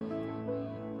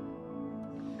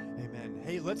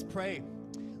Hey, let's pray.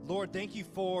 Lord, thank you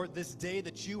for this day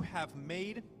that you have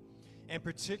made. And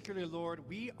particularly, Lord,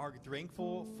 we are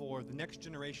thankful for the next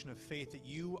generation of faith that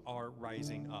you are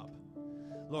rising up.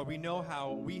 Lord, we know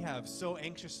how we have so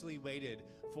anxiously waited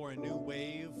for a new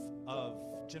wave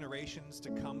of generations to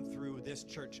come through this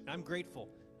church. And I'm grateful.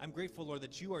 I'm grateful, Lord,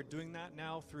 that you are doing that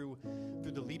now through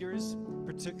the leaders,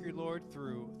 particularly, Lord,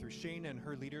 through Shayna and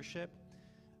her leadership.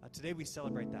 Today we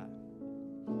celebrate that.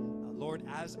 Lord,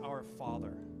 as our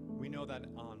Father, we know that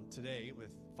today, with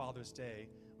Father's Day,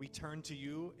 we turn to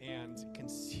you and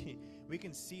we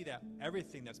can see that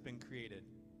everything that's been created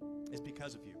is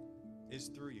because of you, is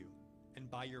through you,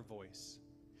 and by your voice.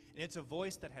 And it's a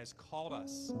voice that has called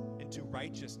us into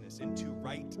righteousness, into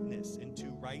rightness,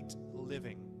 into right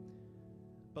living.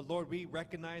 But Lord, we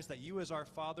recognize that you as our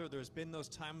Father, there's been those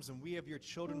times when we of your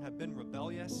children have been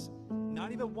rebellious,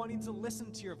 not even wanting to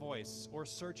listen to your voice or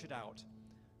search it out.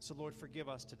 So Lord, forgive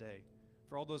us today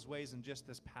for all those ways in just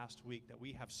this past week that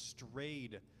we have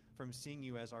strayed from seeing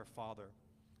you as our Father,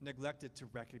 neglected to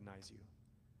recognize you.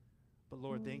 But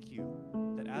Lord, thank you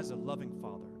that as a loving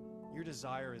Father, your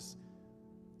desire is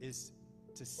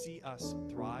to see us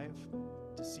thrive,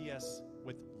 to see us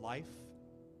with life,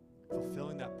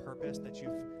 fulfilling that purpose that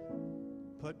you've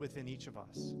put within each of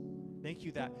us. Thank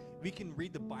you that we can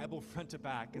read the Bible front to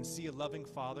back and see a loving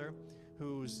Father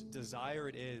whose desire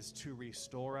it is to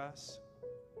restore us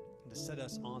and to set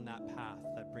us on that path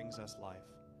that brings us life.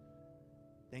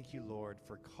 Thank you, Lord,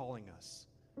 for calling us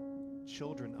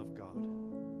children of God.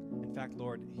 In fact,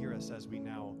 Lord, hear us as we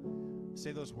now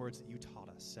say those words that you taught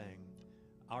us, saying,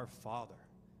 Our Father,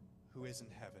 who is in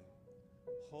heaven,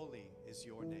 holy is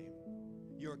your name.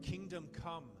 Your kingdom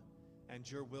come, and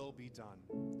your will be done,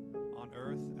 on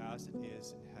earth as it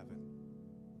is in heaven.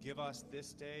 Give us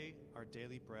this day our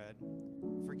daily bread.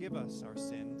 Forgive us our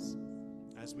sins,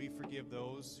 as we forgive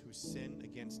those who sin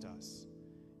against us.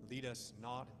 Lead us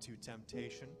not into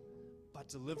temptation, but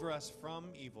deliver us from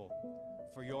evil.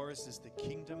 For yours is the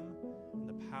kingdom, and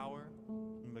the power,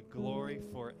 and the glory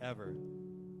forever.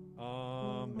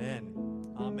 Amen.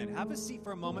 Amen. Have a seat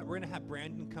for a moment. We're going to have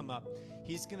Brandon come up.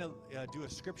 He's going to do a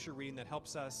scripture reading that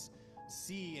helps us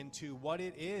see into what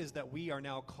it is that we are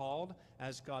now called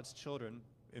as God's children,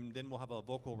 and then we'll have a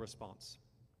vocal response.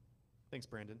 Thanks,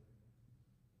 Brandon.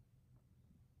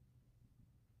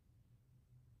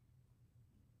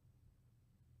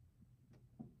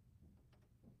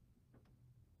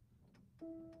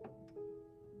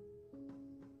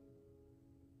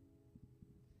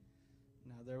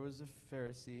 Now there was a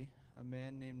Pharisee, a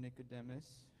man named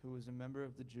Nicodemus, who was a member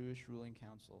of the Jewish ruling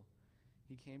council.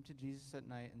 He came to Jesus at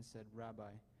night and said,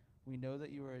 Rabbi, we know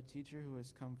that you are a teacher who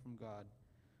has come from God,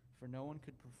 for no one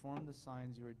could perform the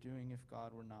signs you are doing if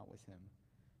God were not with him.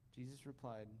 Jesus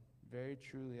replied, Very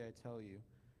truly I tell you,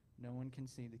 no one can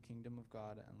see the kingdom of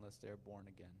God unless they are born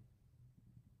again.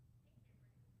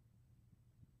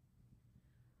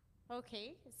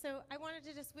 Okay, so I wanted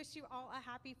to just wish you all a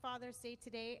happy Father's Day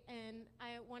today, and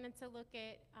I wanted to look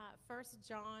at 1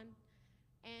 John,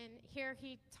 and here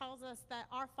he tells us that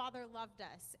our Father loved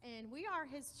us, and we are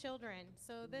his children.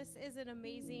 So this is an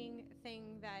amazing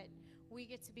thing that we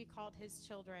get to be called his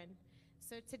children.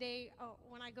 So today,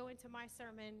 when I go into my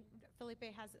sermon, Felipe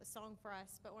has a song for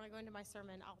us, but when I go into my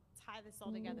sermon, I'll tie this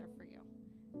all together for you.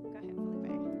 Go ahead, Felipe.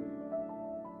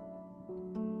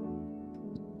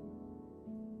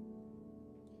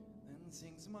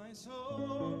 Sings my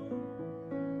soul,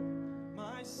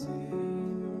 my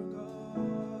Savior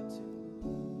God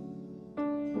to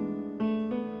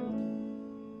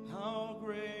how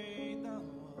great thou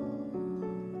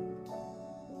art,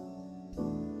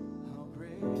 how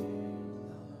great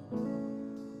thou art.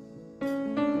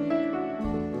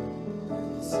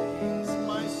 Sings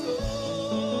my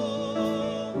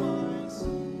soul, my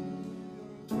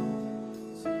Savior God to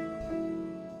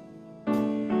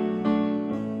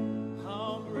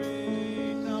how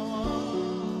great thou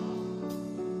art.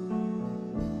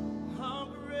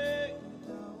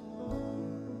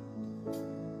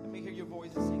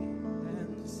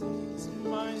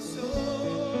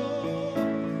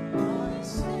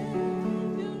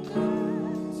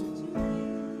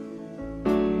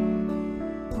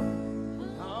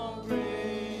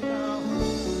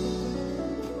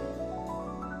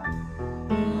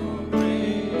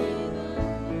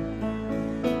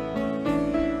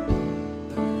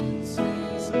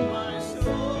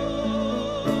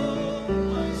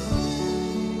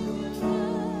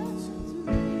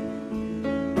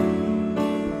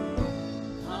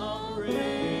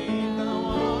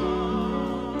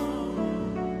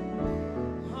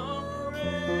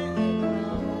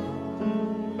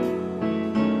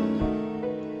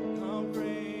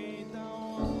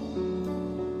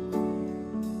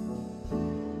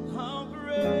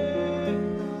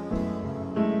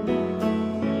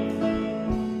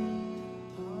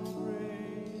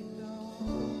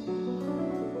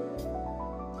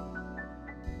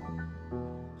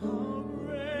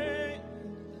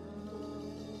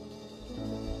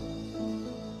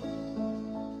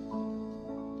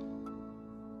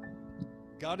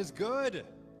 God is good.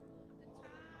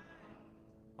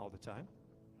 All the time.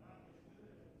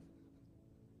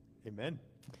 Amen.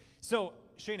 So,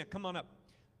 Shayna, come on up.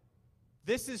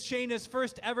 This is Shayna's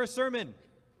first ever sermon.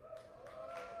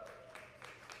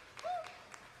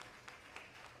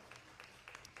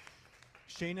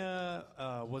 Shayna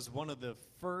was one of the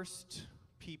first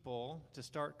people to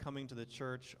start coming to the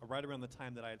church right around the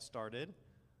time that I had started.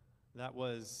 That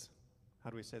was, how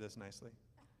do we say this nicely?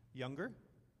 Younger?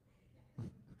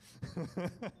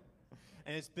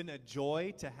 And it's been a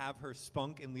joy to have her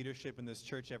spunk in leadership in this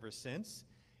church ever since.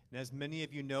 And as many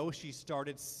of you know, she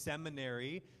started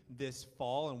seminary this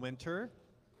fall and winter.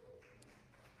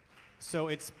 So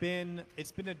it's been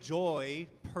a joy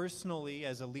personally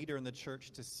as a leader in the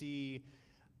church to see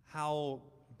how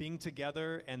being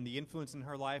together and the influence in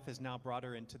her life has now brought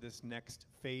her into this next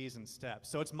phase and step.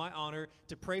 So it's my honor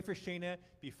to pray for Shayna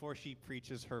before she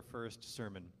preaches her first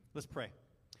sermon. Let's pray.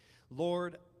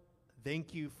 Lord,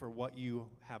 thank you for what you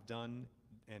have done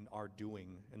and are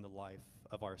doing in the life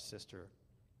of our sister.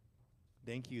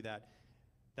 Thank you that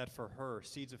for her,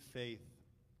 seeds of faith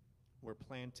were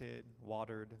planted,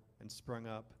 watered, and sprung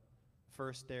up,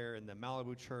 first there in the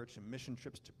Malibu church and mission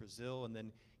trips to Brazil, and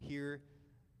then here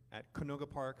at Canoga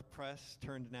Park Press,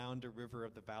 turned now into River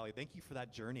of the Valley. Thank you for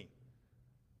that journey.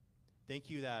 Thank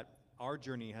you that our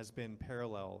journey has been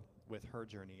parallel with her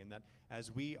journey, and that as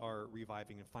we are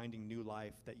reviving and finding new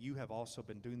life, that you have also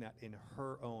been doing that in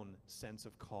her own sense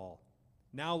of call.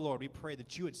 Now, Lord, we pray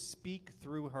that you would speak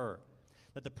through her,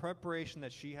 that the preparation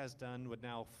that she has done would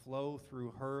now flow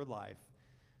through her life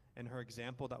and her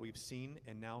example that we've seen,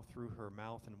 and now through her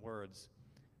mouth and words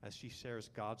as she shares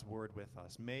God's word with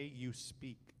us. May you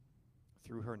speak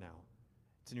through her now.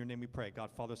 It's in your name we pray,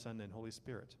 God, Father, Son, and Holy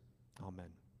Spirit. Amen.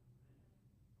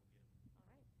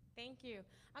 All right. Thank you.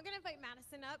 I'm going to invite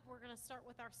Madison up. We're going to start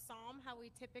with our psalm, how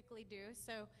we typically do.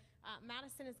 So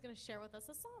Madison is going to share with us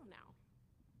a psalm now.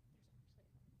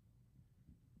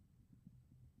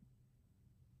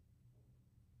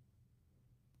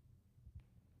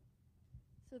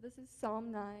 So this is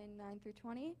Psalm 9, 9 through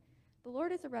 20. The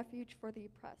Lord is a refuge for the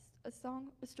oppressed, a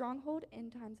stronghold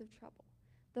in times of trouble.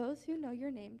 Those who know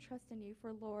your name trust in you,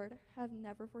 for Lord, have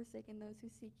never forsaken those who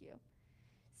seek you.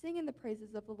 Sing in the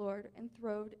praises of the Lord,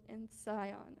 enthroned in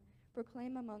Zion.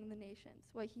 Proclaim among the nations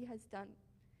what he has done.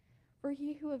 For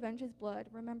he who avenges blood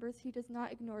remembers he does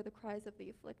not ignore the cries of the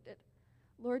afflicted.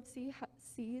 Lord sees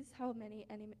how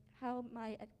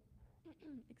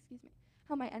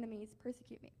my enemies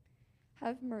persecute me.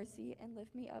 Have mercy and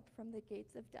lift me up from the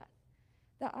gates of death,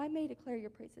 that I may declare your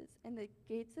praises in the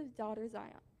gates of daughter Zion,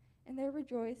 and there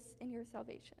rejoice in your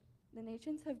salvation. The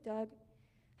nations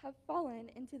have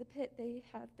fallen into the pit they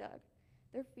have dug.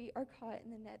 Their feet are caught in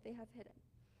the net they have hidden.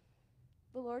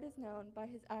 The Lord is known by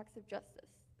his acts of justice.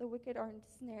 The wicked are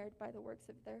ensnared by the works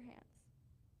of their hands.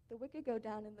 The wicked go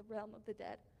down in the realm of the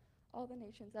dead, all the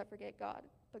nations that forget God.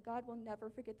 But God will never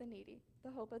forget the needy.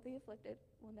 The hope of the afflicted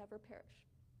will never perish.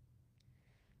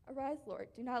 Arise, Lord,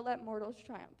 do not let mortals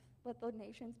triumph. Let the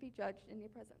nations be judged in your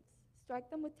presence. Strike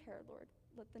them with terror, Lord.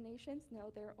 Let the nations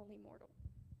know they are only mortal.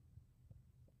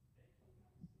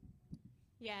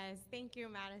 Yes, thank you,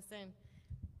 Madison.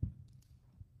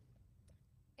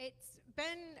 It's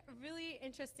been really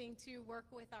interesting to work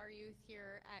with our youth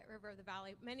here at River of the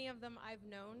Valley. Many of them I've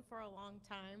known for a long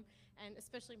time, and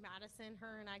especially Madison,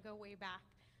 her and I go way back.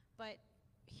 But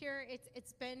here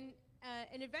it's been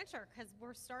an adventure because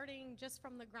we're starting just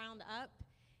from the ground up,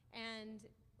 and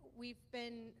we've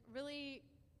been really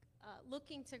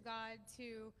looking to God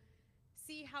to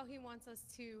see how he wants us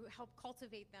to help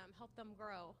cultivate them, help them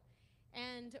grow.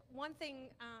 And one thing,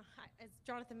 as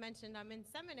Jonathan mentioned, I'm in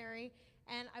seminary,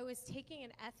 and I was taking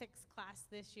an ethics class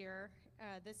this year,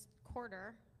 this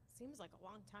quarter. Seems like a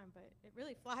long time, but it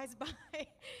really flies by.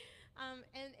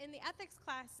 And in the ethics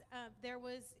class, there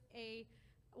was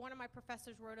one of my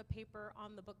professors wrote a paper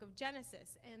on the book of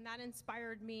Genesis, and that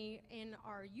inspired me in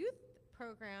our youth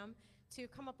program to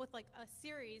come up with like a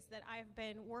series that I've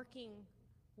been working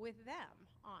with them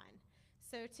on.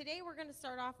 So today we're going to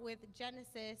start off with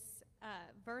Genesis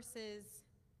verses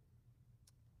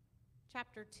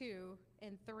chapter 2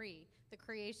 and 3, the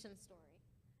creation story.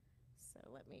 So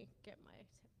let me get my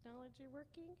technology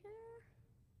working here.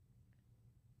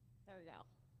 There we go.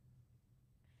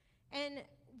 And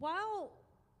while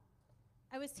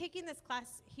I was taking this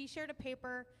class, he shared a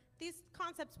paper. These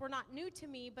concepts were not new to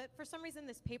me, but for some reason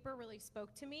this paper really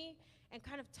spoke to me and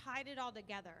kind of tied it all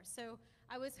together. So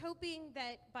I was hoping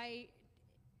that by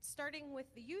starting with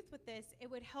the youth with this, it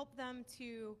would help them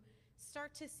to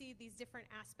start to see these different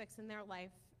aspects in their life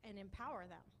and empower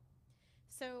them.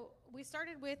 So we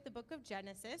started with the book of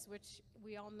Genesis, which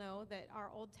we all know that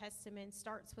our Old Testament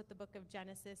starts with the book of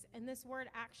Genesis, and this word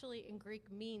actually in Greek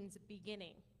means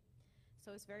beginning.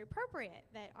 So it's very appropriate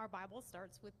that our Bible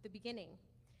starts with the beginning.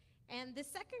 And the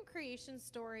second creation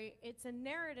story, it's a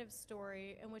narrative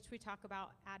story in which we talk about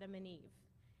Adam and Eve.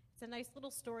 It's a nice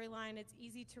little storyline. It's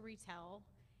easy to retell.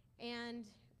 And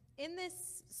in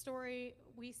this story,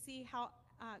 we see how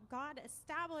God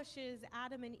establishes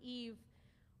Adam and Eve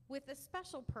with a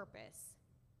special purpose.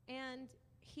 And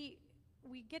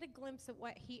we get a glimpse of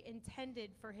what he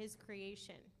intended for his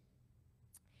creation.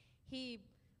 He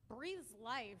breathes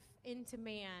life into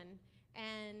man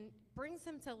and brings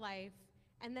him to life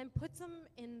and then puts him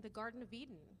in the Garden of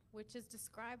Eden, which is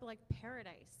described like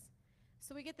paradise.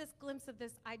 So we get this glimpse of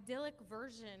this idyllic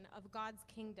version of God's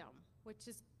kingdom, which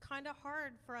is kind of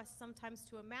hard for us sometimes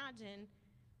to imagine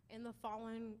in the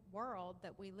fallen world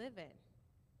that we live in.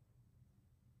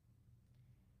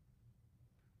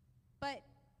 But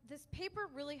this paper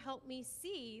really helped me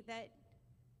see that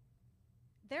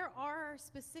there are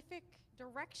specific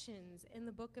directions in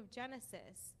the book of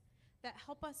Genesis that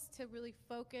help us to really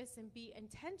focus and be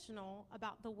intentional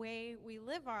about the way we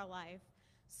live our life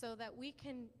so that we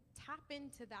can tap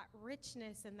into that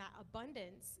richness and that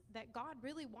abundance that God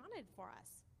really wanted for us.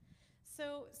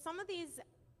 So some of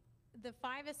the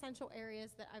 5 essential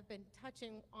areas that I've been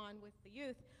touching on with the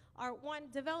youth are: 1,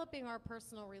 developing our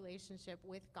personal relationship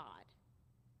with God,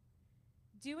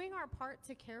 doing our part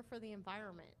to care for the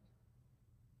environment,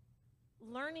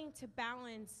 learning to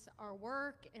balance our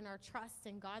work and our trust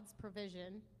in God's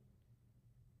provision,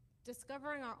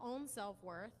 discovering our own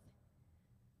self-worth,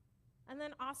 and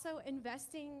then also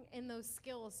investing in those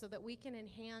skills so that we can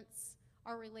enhance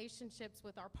our relationships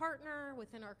with our partner,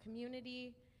 within our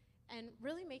community, and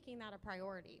really making that a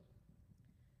priority.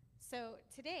 So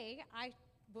today, I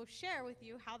will share with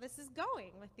you how this is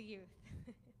going with the youth.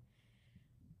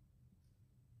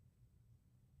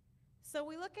 So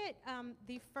we look at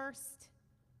the first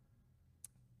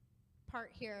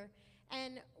part here,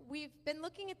 and we've been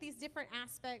looking at these different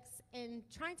aspects and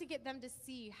trying to get them to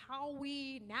see how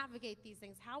we navigate these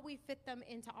things, how we fit them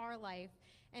into our life,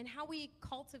 and how we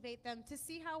cultivate them to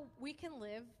see how we can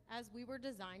live as we were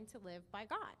designed to live by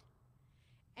God.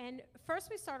 And first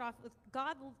we start off with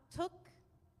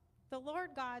the Lord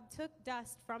God took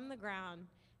dust from the ground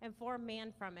and formed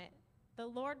man from it. The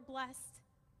Lord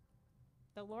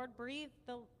breathed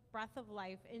the breath of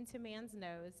life into man's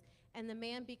nose, and the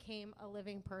man became a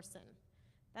living person.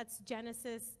 That's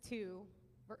Genesis 2,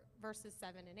 verses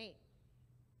 7 and 8.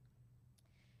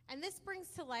 And this brings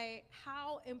to light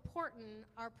how important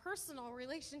our personal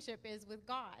relationship is with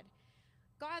God.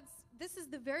 This is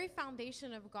the very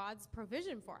foundation of God's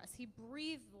provision for us. He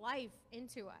breathed life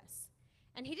into us.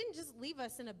 And he didn't just leave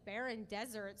us in a barren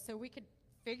desert so we could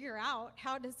figure out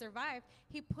how to survive.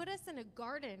 He put us in a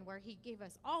garden where he gave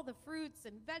us all the fruits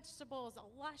and vegetables,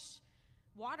 a lush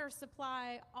water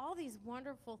supply, all these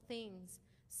wonderful things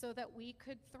so that we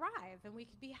could thrive and we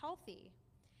could be healthy.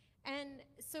 And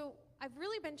so I've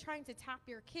really been trying to tap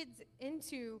your kids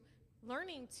into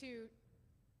learning to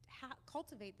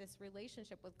cultivate this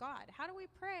relationship with God. How do we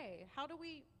pray? How do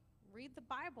we read the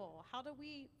Bible? How do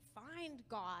we find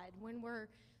God when we're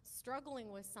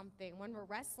struggling with something, when we're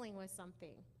wrestling with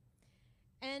something?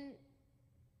 And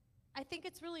I think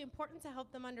it's really important to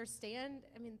help them understand.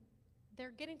 I mean,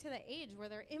 they're getting to the age where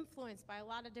they're influenced by a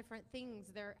lot of different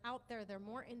things. They're out there, they're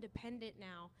more independent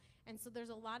now. And so there's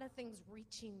a lot of things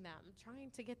reaching them, trying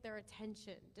to get their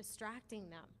attention, distracting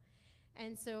them.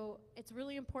 And so it's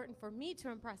really important for me to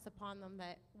impress upon them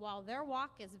that while their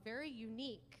walk is very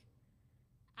unique,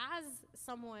 as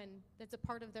someone that's a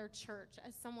part of their church,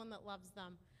 as someone that loves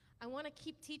them, I want to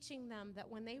keep teaching them that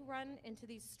when they run into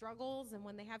these struggles and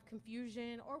when they have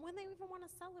confusion or when they even want to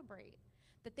celebrate,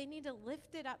 that they need to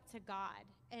lift it up to God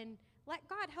and let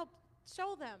God help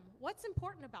show them what's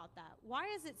important about that. Why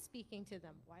is it speaking to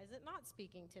them? Why is it not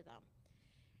speaking to them?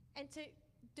 And to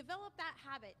develop that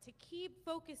habit, to keep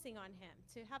focusing on him,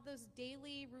 to have those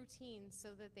daily routines so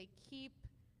that they keep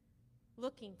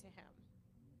looking to him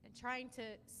and trying to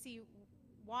see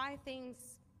why things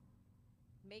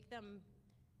make them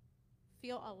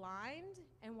feel aligned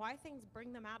and why things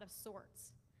bring them out of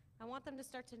sorts. I want them to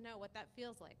start to know what that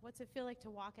feels like. What's it feel like to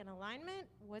walk in alignment?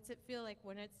 What's it feel like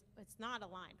when it's not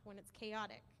aligned, when it's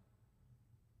chaotic?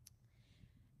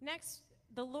 Next,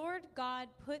 the Lord God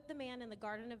put the man in the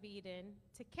Garden of Eden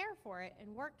to care for it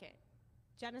and work it.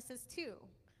 Genesis 2,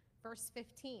 verse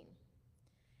 15.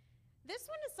 This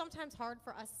one is sometimes hard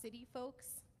for us city folks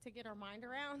to get our mind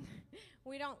around.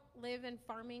 We don't live in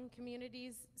farming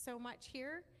communities so much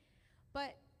here,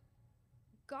 but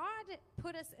God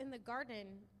put us in the garden,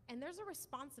 and there's a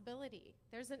responsibility.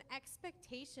 There's an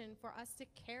expectation for us to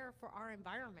care for our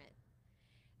environment.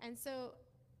 And so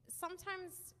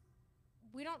sometimes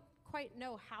we don't quite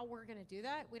know how we're going to do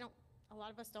that. A lot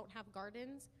of us don't have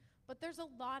gardens, but there's a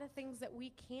lot of things that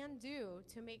we can do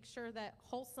to make sure that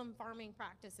wholesome farming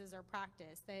practices are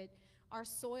practiced, that our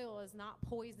soil is not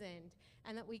poisoned,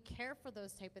 and that we care for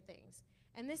those type of things.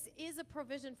 And this is a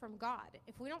provision from God.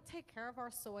 If we don't take care of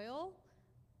our soil,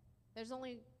 there's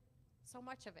only so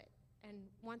much of it. And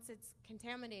once it's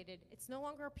contaminated, it's no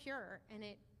longer pure, and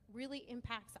it really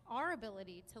impacts our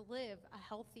ability to live a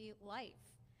healthy life.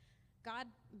 God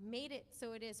made it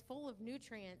so it is full of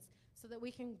nutrients so that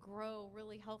we can grow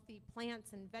really healthy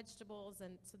plants and vegetables,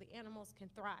 and so the animals can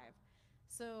thrive.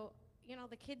 So,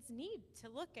 the kids need to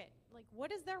look at, like,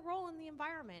 what is their role in the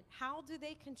environment? How do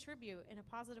they contribute in a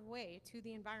positive way to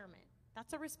the environment?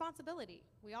 That's a responsibility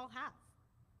we all have.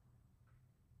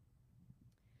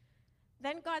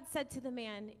 Then God said to the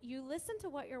man, "You listened to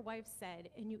what your wife said,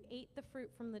 and you ate the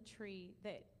fruit from the tree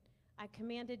that I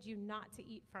commanded you not to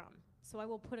eat from. So I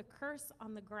will put a curse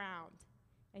on the ground,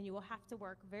 and you will have to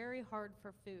work very hard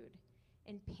for food.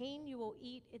 In pain you will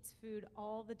eat its food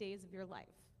all the days of your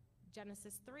life."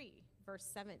 Genesis 3, verse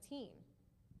 17.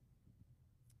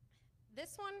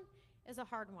 This one is a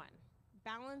hard one.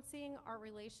 Balancing our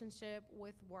relationship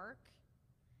with work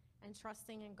and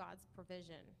trusting in God's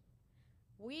provision.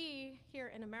 We here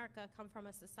in America come from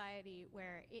a society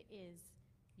where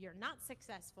you're not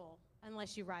successful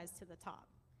unless you rise to the top.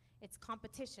 It's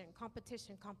competition,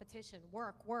 competition, competition,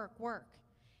 work, work, work.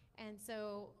 And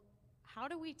so how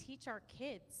do we teach our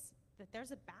kids that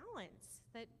there's a balance,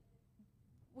 that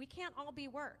we can't all be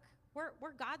work?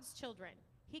 We're God's children.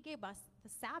 He gave us the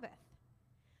Sabbath.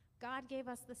 God gave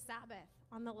us the Sabbath.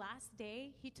 On the last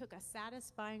day, he took a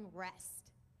satisfying rest.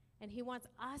 And he wants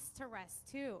us to rest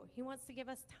too. He wants to give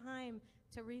us time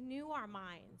to renew our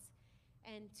minds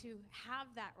and to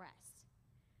have that rest.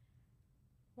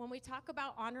 When we talk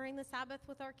about honoring the Sabbath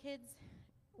with our kids,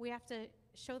 we have to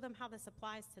show them how this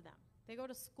applies to them. They go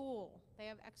to school. They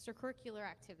have extracurricular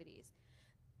activities.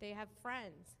 They have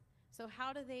friends. So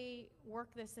how do they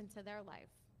work this into their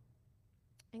life?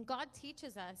 And God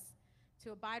teaches us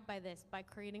to abide by this by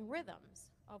creating rhythms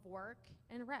of work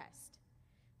and rest.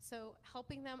 So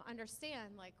helping them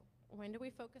understand, like, when do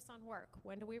we focus on work?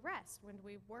 When do we rest? When do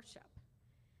we worship?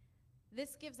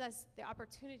 This gives us the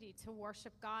opportunity to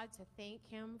worship God, to thank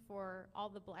him for all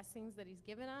the blessings that he's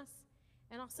given us,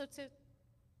 and also to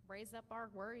raise up our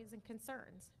worries and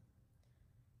concerns.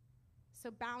 So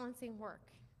balancing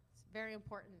work is very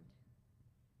important.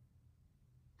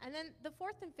 And then the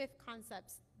fourth and fifth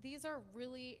concepts, these are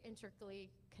really intricately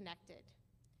connected.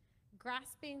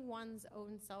 Grasping one's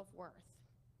own self-worth.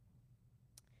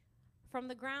 From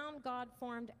the ground, God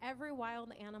formed every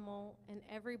wild animal and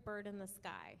every bird in the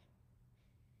sky.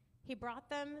 He brought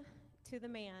them to the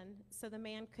man so the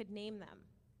man could name them.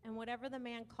 And whatever the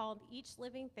man called each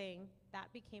living thing,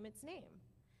 that became its name.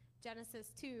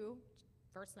 Genesis 2,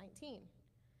 verse 19.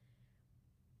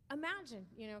 Imagine,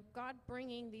 God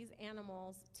bringing these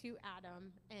animals to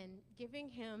Adam and giving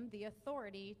him the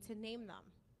authority to name them.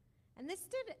 And this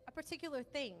did a particular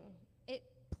thing. It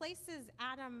places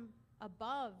Adam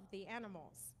above the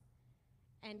animals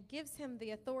and gives him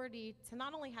the authority to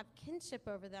not only have kinship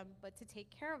over them, but to take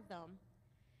care of them.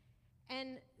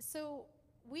 And so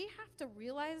we have to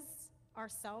realize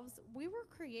ourselves, we were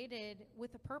created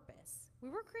with a purpose. We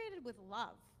were created with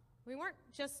love. We weren't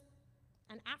just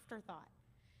an afterthought.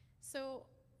 So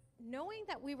knowing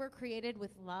that we were created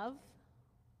with love,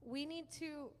 we need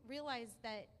to realize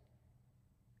that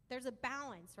there's a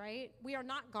balance, right? We are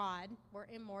not God. We're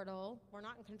immortal. We're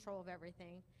not in control of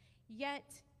everything.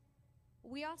 Yet,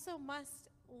 we also must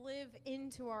live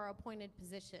into our appointed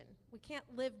position. We can't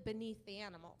live beneath the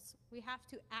animals. We have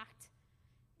to act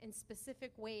in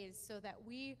specific ways so that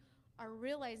we are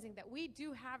realizing that we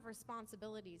do have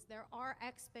responsibilities. There are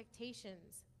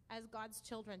expectations as God's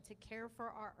children to care for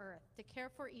our earth, to care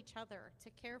for each other, to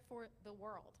care for the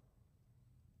world.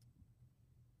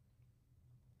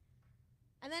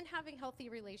 And then having healthy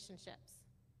relationships.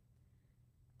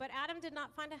 But Adam did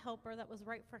not find a helper that was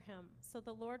right for him, so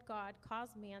the Lord God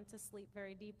caused man to sleep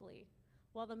very deeply.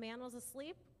 While the man was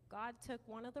asleep, God took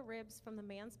one of the ribs from the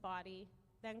man's body.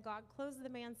 Then God closed the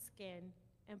man's skin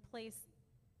and placed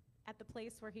at the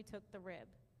place where he took the rib.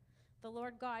 The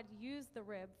Lord God used the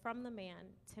rib from the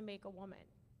man to make a woman.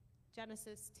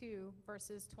 Genesis 2,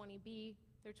 verses 20b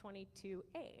through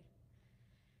 22a.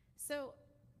 So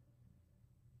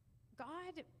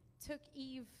God took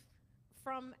Eve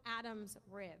from Adam's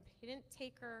rib. He didn't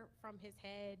take her from his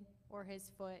head or his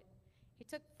foot. He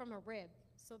took from a rib.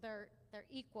 So they're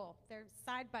equal. They're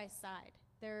side by side.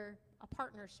 They're a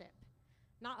partnership,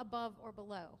 not above or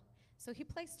below. So he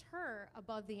placed her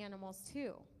above the animals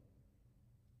too.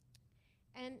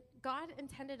 And God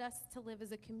intended us to live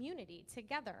as a community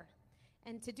together.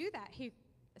 And to do that, he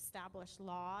established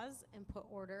laws and put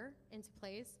order into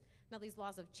place. Now, these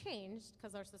laws have changed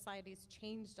because our society's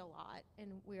changed a lot, and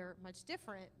we're much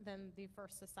different than the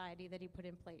first society that he put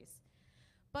in place.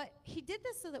 But he did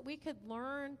this so that we could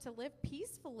learn to live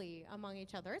peacefully among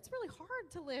each other. It's really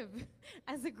hard to live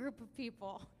as a group of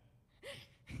people.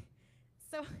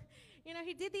 So,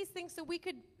 he did these things so we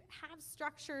could have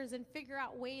structures and figure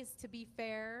out ways to be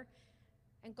fair.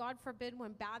 And God forbid,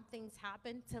 when bad things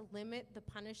happen, to limit the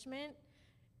punishment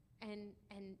and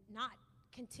not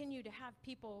continue to have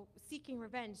people seeking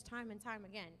revenge time and time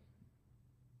again.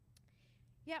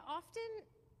 Yeah, often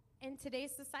in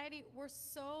today's society, we're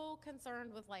so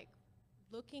concerned with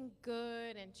looking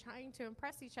good and trying to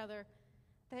impress each other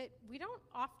that we don't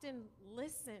often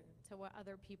listen to what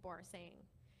other people are saying.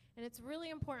 And it's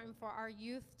really important for our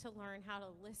youth to learn how to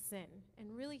listen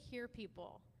and really hear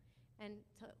people and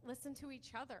to listen to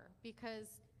each other, because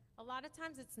a lot of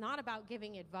times it's not about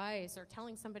giving advice or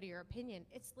telling somebody your opinion.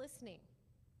 It's listening.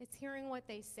 It's hearing what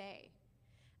they say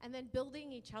and then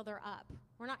building each other up.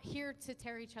 We're not here to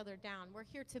tear each other down. We're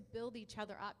here to build each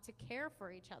other up, to care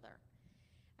for each other.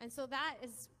 And so that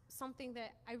is something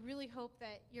that I really hope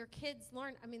that your kids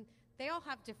learn. I mean, they all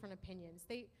have different opinions.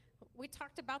 We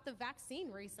talked about the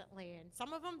vaccine recently, and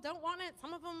some of them don't want it.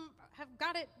 Some of them have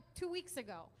got it 2 weeks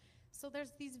ago. So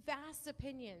there's these vast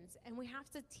opinions, and we have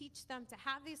to teach them to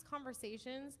have these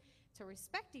conversations, to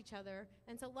respect each other,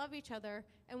 and to love each other.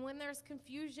 And when there's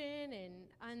confusion and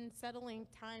unsettling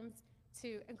times,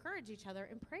 to encourage each other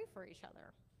and pray for each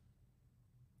other.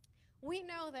 We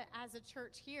know that as a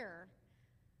church here,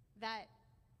 that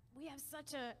we have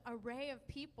such an array of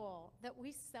people that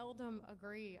we seldom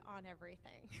agree on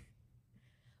everything.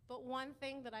 But one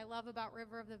thing that I love about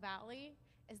River of the Valley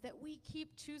is that we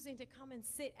keep choosing to come and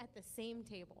sit at the same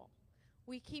table.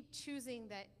 We keep choosing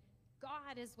that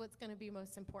God is what's going to be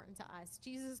most important to us.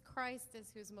 Jesus Christ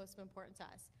is who's most important to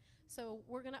us. So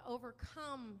we're going to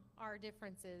overcome our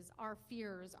differences, our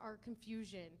fears, our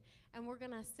confusion, and we're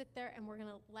going to sit there and we're going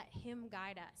to let him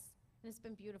guide us. And it's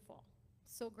been beautiful.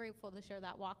 So grateful to share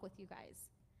that walk with you guys.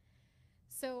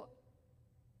 So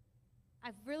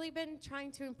I've really been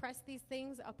trying to impress these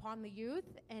things upon the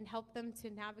youth and help them to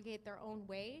navigate their own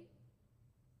way.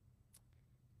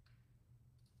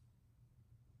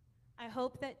 I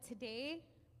hope that today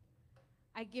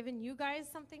I've given you guys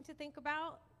something to think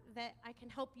about, that I can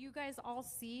help you guys all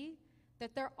see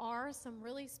that there are some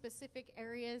really specific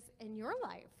areas in your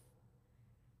life.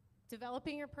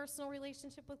 Developing your personal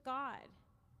relationship with God,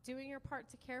 doing your part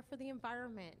to care for the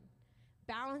environment,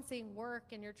 balancing work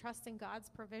and your trust in God's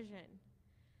provision,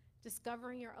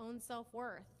 discovering your own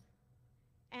self-worth,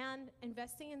 and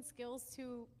investing in skills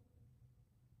to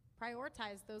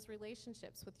prioritize those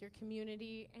relationships with your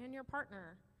community and your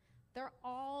partner. They're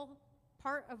all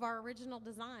part of our original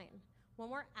design. When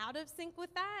we're out of sync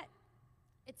with that,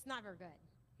 it's never good.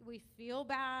 We feel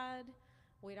bad.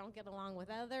 We don't get along with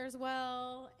others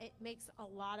well. It makes a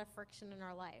lot of friction in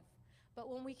our life. But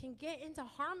when we can get into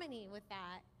harmony with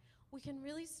that, we can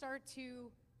really start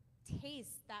to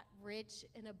taste that rich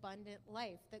and abundant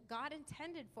life that God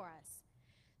intended for us.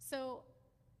 So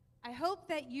I hope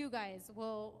that you guys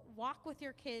will walk with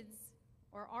your kids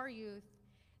or our youth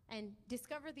and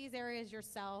discover these areas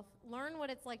yourself, learn what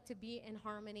it's like to be in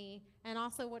harmony, and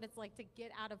also what it's like to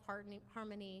get out of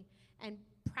harmony, and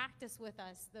practice with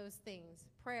us those things: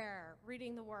 prayer,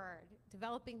 reading the word,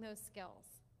 developing those skills.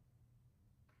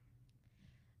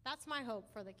 That's my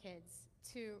hope for the kids,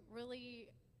 to really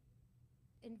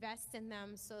invest in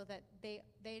them so that they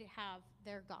have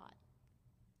their God.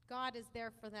 God is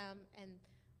there for them, and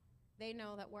they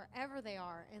know that wherever they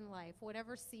are in life,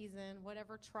 whatever season,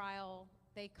 whatever trial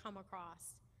they come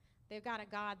across, they've got a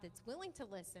God that's willing to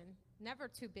listen, never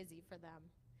too busy for them,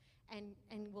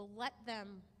 and will let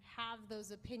them have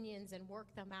those opinions and work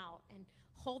them out and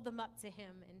hold them up to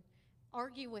him and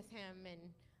argue with him and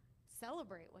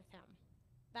celebrate with him.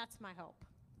 That's my hope.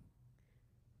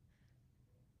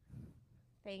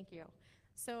 Thank you.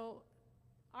 So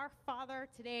our Father,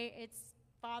 today it's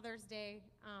Father's Day.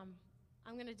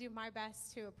 I'm going to do my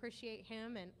best to appreciate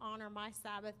him and honor my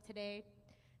Sabbath today.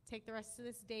 Take the rest of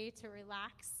this day to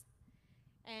relax.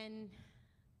 And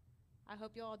I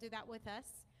hope you all do that with us.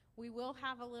 We will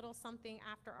have a little something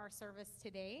after our service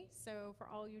today. So for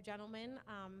all you gentlemen,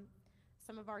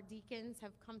 some of our deacons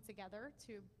have come together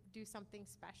to do something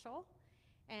special.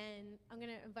 And I'm going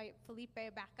to invite Felipe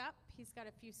back up. He's got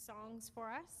a few songs for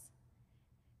us.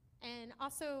 And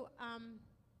also,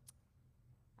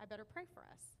 I better pray for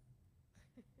us.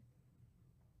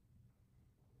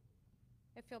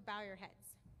 If you'll bow your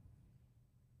heads.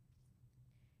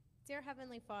 Dear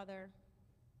Heavenly Father,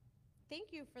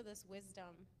 thank you for this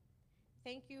wisdom.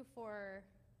 Thank you for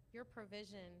your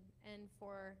provision and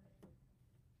for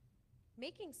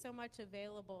making so much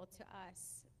available to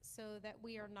us so that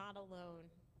we are not alone,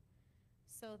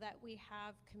 so that we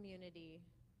have community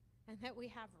and that we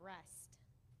have rest.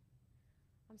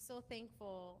 I'm so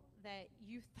thankful that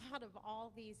you thought of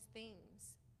all these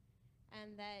things,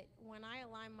 and that when I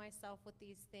align myself with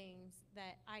these things,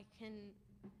 that I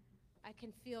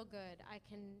can feel good, I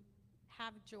can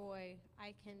have joy,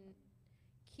 I can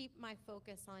keep my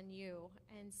focus on you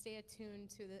and stay attuned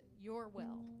to your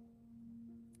will.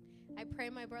 I pray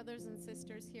my brothers and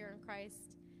sisters here in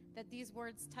Christ that these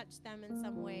words touch them in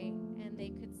some way and they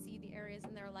could see the areas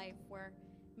in their life where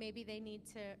maybe they need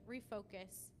to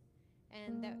refocus,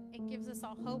 and that it gives us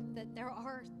all hope that there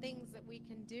are things that we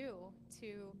can do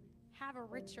to have a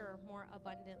richer, more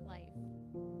abundant life.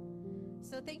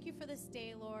 So thank you for this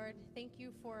day, Lord. Thank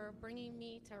you for bringing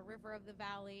me to River of the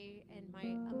Valley and my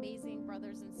amazing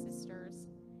brothers and sisters.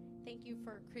 Thank you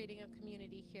for creating a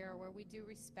community here where we do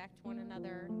respect one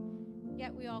another,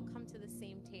 yet we all come to the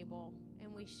same table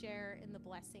and we share in the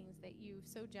blessings that you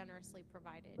so generously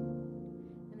provided.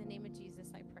 In the name of Jesus,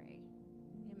 I pray.